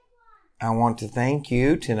I want to thank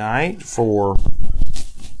you tonight for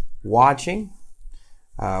watching.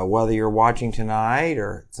 Whether you're watching tonight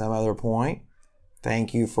or at some other point,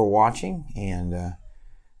 thank you for watching. And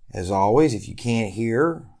as always, if you can't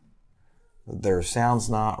hear, their sound's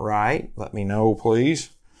not right, let me know,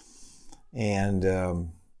 please. And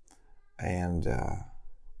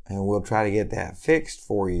we'll try to get that fixed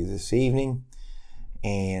for you this evening.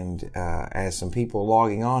 And as some people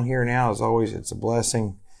logging on here now, as always, it's a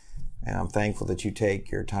blessing. And I'm thankful that you take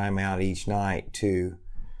your time out each night to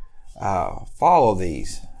follow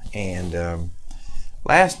these. And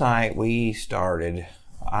last night we started,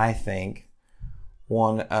 I think,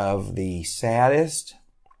 one of the saddest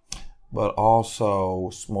but also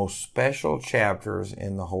most special chapters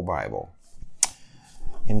in the whole Bible.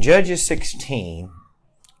 In Judges 16,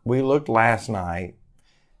 we looked last night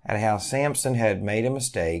at how Samson had made a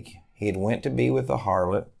mistake. He had went to be with a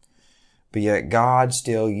harlot, but yet God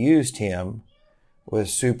still used him with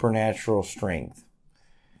supernatural strength.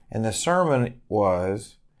 And the sermon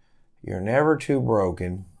was, you're never too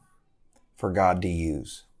broken for God to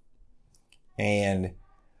use. And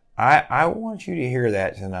I want you to hear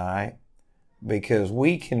that tonight, because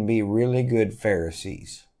we can be really good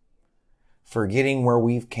Pharisees, forgetting where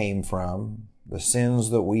we've came from, the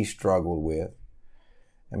sins that we struggled with,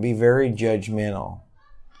 and be very judgmental.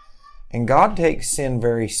 And God takes sin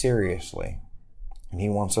very seriously. And He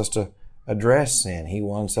wants us to address sin. He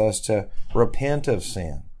wants us to repent of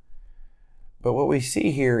sin. But what we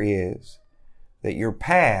see here is that your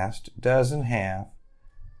past doesn't have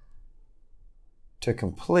to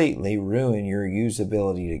completely ruin your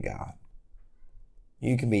usability to God.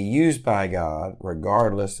 You can be used by God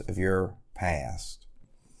regardless of your past.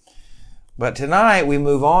 But tonight we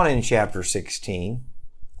move on in chapter 16.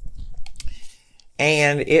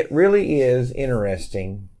 And it really is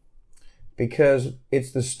interesting because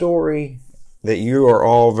it's the story that you are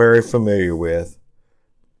all very familiar with,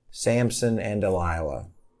 Samson and Delilah.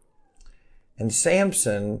 And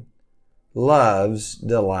Samson loves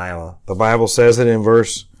Delilah. The Bible says it in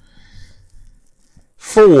verse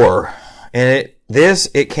 4. And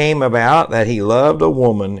it came about that he loved a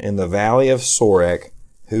woman in the valley of Sorek,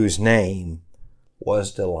 whose name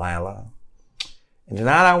was Delilah. And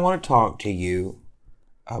tonight I want to talk to you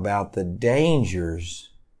about the dangers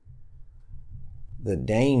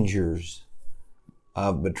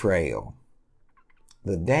of betrayal.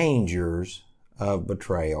 The dangers of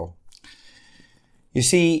betrayal. You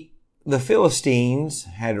see, the Philistines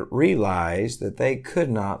had realized that they could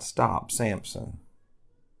not stop Samson.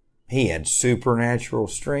 He had supernatural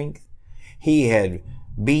strength. He had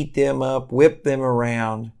beat them up, whipped them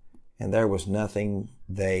around, and there was nothing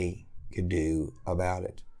they could do about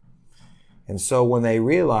it. And so when they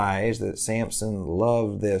realized that Samson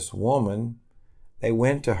loved this woman, they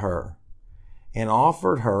went to her and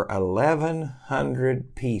offered her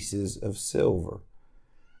 1,100 pieces of silver.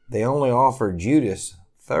 They only offered Judas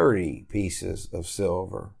 30 pieces of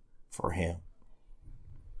silver for him.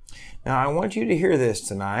 Now I want you to hear this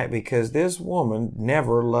tonight, because this woman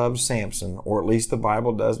never loved Samson, or at least the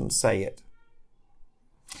Bible doesn't say it.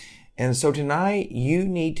 And so tonight you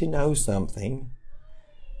need to know something.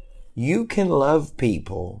 You can love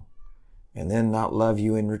people and then not love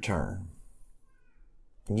you in return.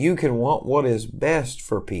 You can want what is best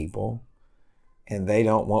for people and they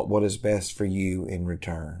don't want what is best for you in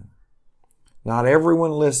return. Not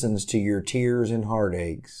everyone listens to your tears and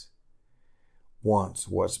heartaches, wants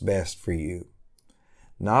what's best for you.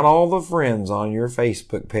 Not all the friends on your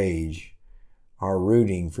Facebook page are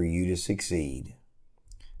rooting for you to succeed.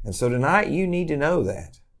 And so tonight you need to know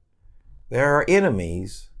that there are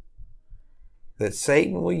enemies that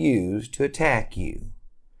Satan will use to attack you.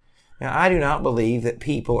 Now, I do not believe that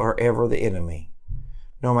people are ever the enemy.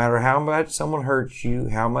 No matter how much someone hurts you,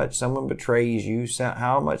 how much someone betrays you,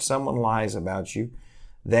 how much someone lies about you,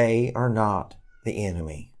 they are not the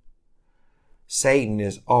enemy. Satan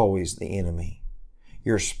is always the enemy.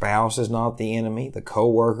 Your spouse is not the enemy. The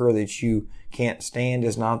coworker that you can't stand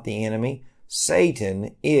is not the enemy.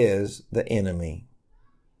 Satan is the enemy.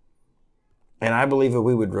 And I believe if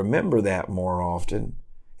we would remember that more often,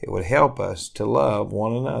 it would help us to love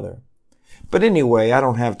one another. But anyway, I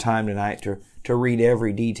don't have time tonight to read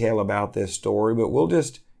every detail about this story, but we'll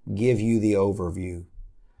just give you the overview.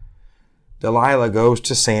 Delilah goes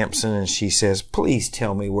to Samson and she says, please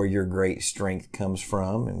tell me where your great strength comes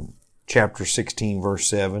from, in chapter 16, verse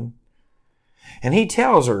 7. And he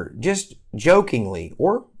tells her, just jokingly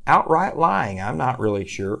or outright lying, I'm not really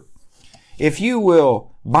sure, if you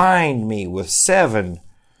will bind me with seven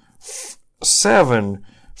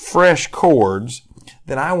fresh cords,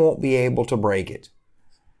 then I won't be able to break it.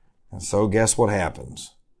 And so guess what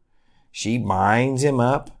happens? She binds him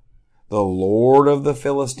up. The Lord of the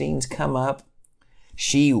Philistines come up.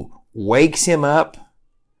 She wakes him up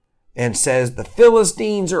and says, the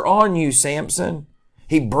Philistines are on you, Samson.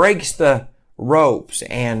 He breaks the ropes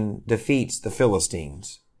and defeats the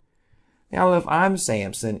Philistines. Now, if I'm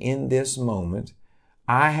Samson in this moment,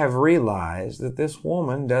 I have realized that this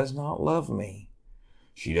woman does not love me.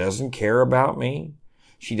 She doesn't care about me.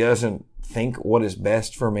 She doesn't think what is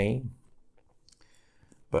best for me.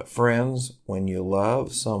 But friends, when you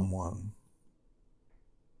love someone,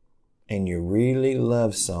 and you really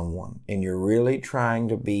love someone, and you're really trying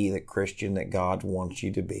to be the Christian that God wants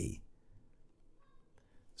you to be,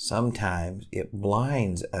 sometimes it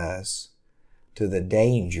blinds us to the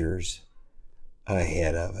dangers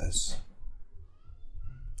ahead of us.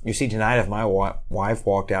 You see, tonight if my wife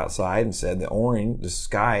walked outside and said the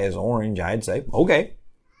sky is orange, I'd say, okay,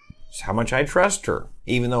 it's how much I trust her.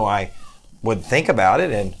 Even though I would think about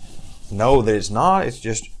it and know that it's not, it's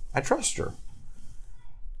just, I trust her.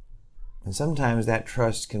 And sometimes that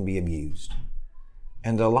trust can be abused.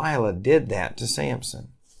 And Delilah did that to Samson.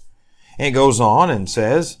 And it goes on and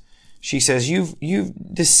says, she says, you've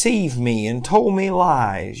deceived me and told me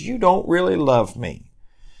lies. You don't really love me.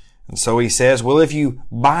 And so he says, well, if you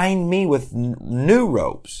bind me with new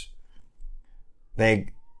ropes,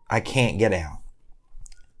 I can't get out.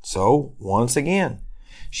 So once again,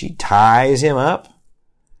 she ties him up.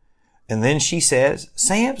 And then she says,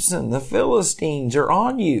 Samson, the Philistines are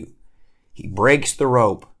on you. He breaks the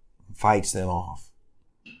rope, fights them off.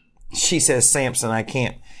 She says, Samson, I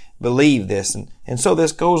can't believe this. And so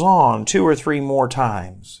this goes on 2 or 3 more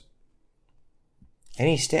times. And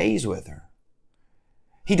he stays with her.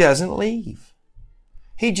 He doesn't leave.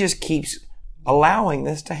 He just keeps allowing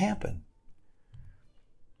this to happen.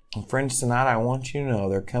 And friends, tonight I want you to know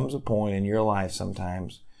there comes a point in your life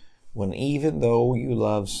sometimes when even though you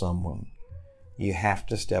love someone, you have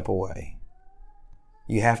to step away.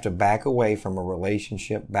 You have to back away from a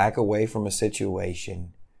relationship, back away from a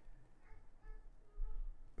situation,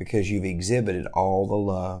 because you've exhibited all the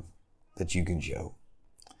love that you can show.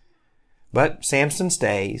 But Samson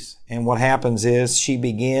stays, and what happens is she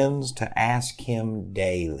begins to ask him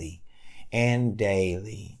daily and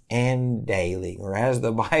daily and daily. Or as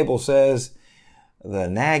the Bible says, the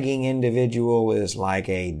nagging individual is like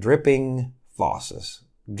a dripping faucet.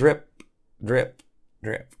 Drip, drip,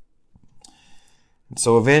 drip. And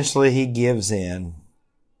so eventually he gives in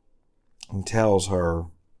and tells her,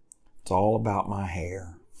 it's all about my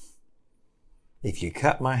hair. If you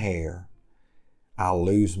cut my hair, I'll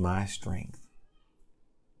lose my strength.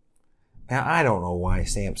 Now, I don't know why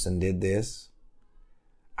Samson did this.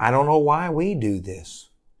 I don't know why we do this.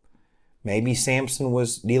 Maybe Samson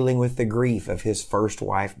was dealing with the grief of his first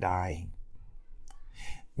wife dying.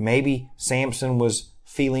 Maybe Samson was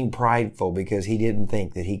feeling prideful because he didn't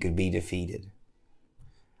think that he could be defeated.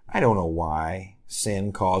 I don't know why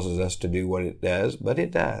sin causes us to do what it does, but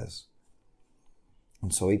it does.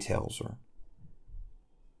 And so he tells her.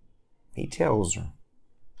 He tells her.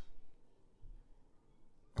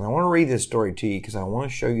 And I want to read this story to you because I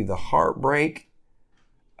want to show you the heartbreak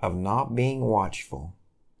of not being watchful.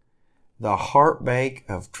 The heartbreak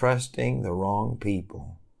of trusting the wrong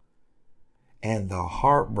people. And the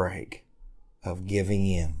heartbreak of giving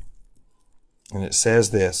in. And it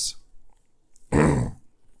says this.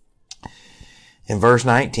 In verse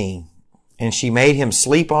 19. And she made him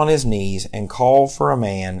sleep on his knees and called for a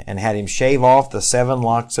man and had him shave off the 7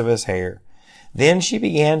 locks of his hair. Then she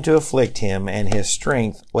began to afflict him, and his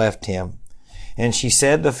strength left him. And she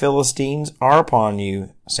said, the Philistines are upon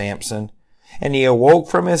you, Samson. And he awoke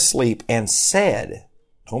from his sleep and said,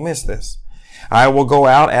 don't miss this, I will go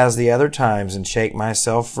out as the other times and shake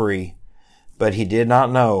myself free. But he did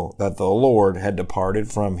not know that the Lord had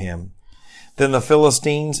departed from him. Then the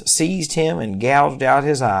Philistines seized him and gouged out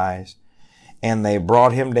his eyes. And they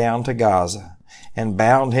brought him down to Gaza and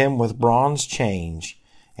bound him with bronze chains.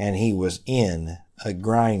 And he was in a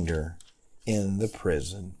grinder in the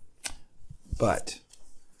prison. But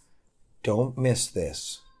don't miss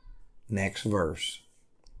this next verse.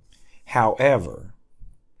 However,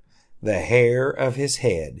 the hair of his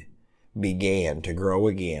head began to grow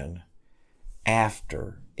again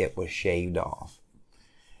after it was shaved off.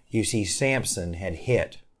 You see, Samson had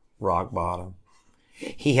hit rock bottom.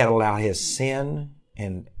 He had allowed his sin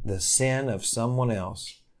and the sin of someone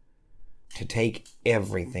else to take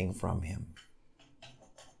everything from him.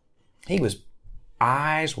 His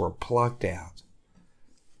eyes were plucked out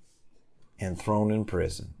and thrown in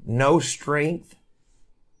prison. No strength,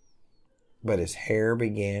 but his hair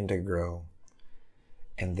began to grow.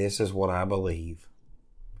 And this is what I believe.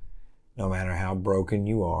 no matter how broken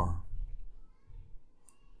you are,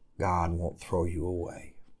 God won't throw you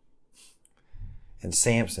away. And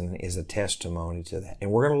Samson is a testimony to that.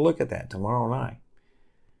 And we're going to look at that tomorrow night.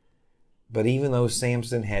 But even though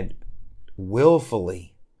Samson had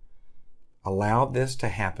willfully allowed this to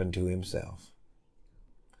happen to himself,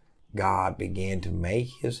 God began to make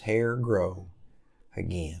his hair grow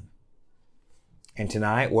again. And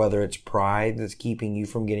tonight, whether it's pride that's keeping you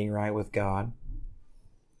from getting right with God,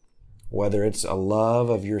 whether it's a love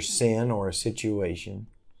of your sin or a situation,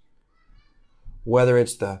 whether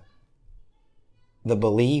it's the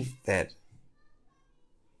belief that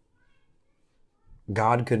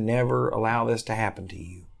God could never allow this to happen to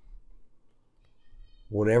you,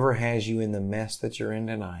 whatever has you in the mess that you're in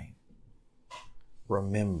tonight,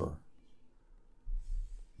 remember,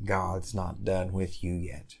 God's not done with you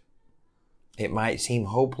yet. It might seem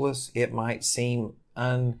hopeless. It might seem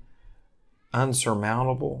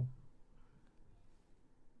unsurmountable.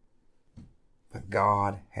 But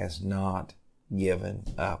God has not given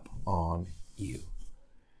up on you.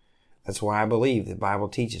 That's why I believe the Bible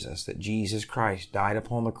teaches us that Jesus Christ died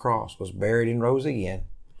upon the cross, was buried and rose again,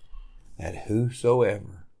 that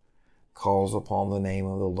whosoever calls upon the name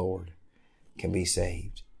of the Lord can be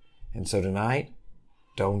saved. And so tonight,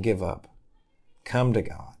 don't give up. Come to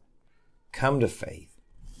God. Come to faith.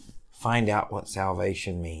 Find out what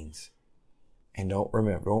salvation means. And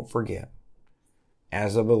don't forget,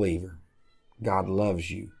 as a believer, God loves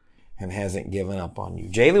you and hasn't given up on you.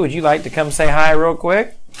 Jaylee, would you like to come say hi real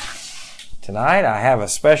quick? Tonight I have a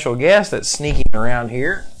special guest that's sneaking around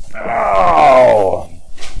here. Oh,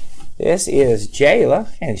 this is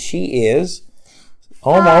Jayla, and she is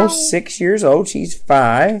almost 6 years old. She's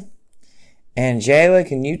 5. And Jayla,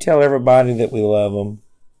 can you tell everybody that we love them?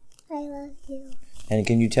 I love you. And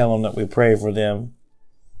can you tell them that we pray for them?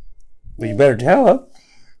 Well, you better tell them.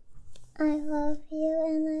 I love you,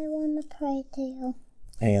 and I want to pray to you.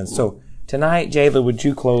 And so tonight, Jayla, would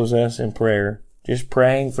you close us in prayer? Just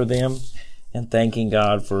praying for them and thanking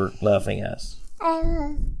God for loving us. I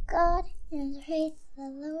love God and praise the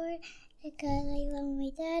Lord because I love my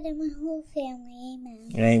dad and my whole family.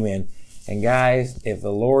 Amen. Amen. And guys, if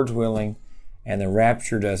the Lord's willing and the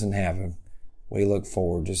rapture doesn't happen, we look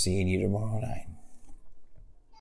forward to seeing you tomorrow night.